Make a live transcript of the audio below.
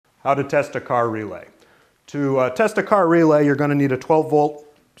How to test a car relay. To test a car relay, you're going to need a 12-volt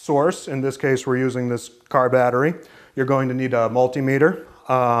source. In this case, we're using this car battery. You're going to need a multimeter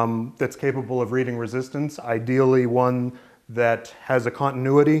that's capable of reading resistance, ideally one that has a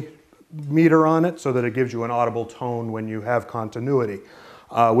continuity meter on it so that it gives you an audible tone when you have continuity.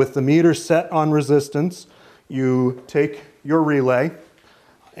 With the meter set on resistance, you take your relay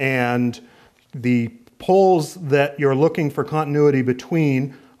and the poles that you're looking for continuity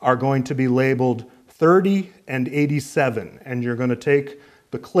between are going to be labeled 30 and 87, and you're going to take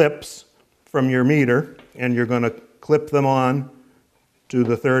the clips from your meter and you're going to clip them on to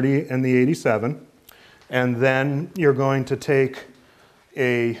the 30 and the 87, and then you're going to take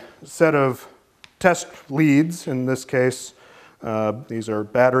a set of test leads. In this case, these are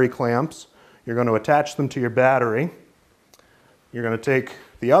battery clamps. You're going to attach them to your battery. You're going to take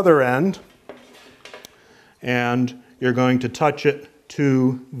the other end and you're going to touch it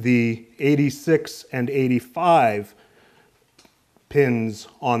to the 86 and 85 pins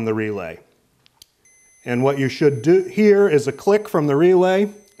on the relay. And what you should do here is a click from the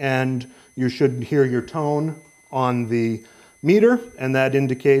relay, and you should hear your tone on the meter, and that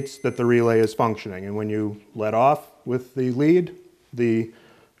indicates that the relay is functioning. And when you let off with the lead, the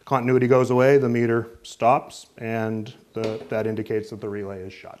continuity goes away, the meter stops, and that indicates that the relay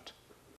is shut.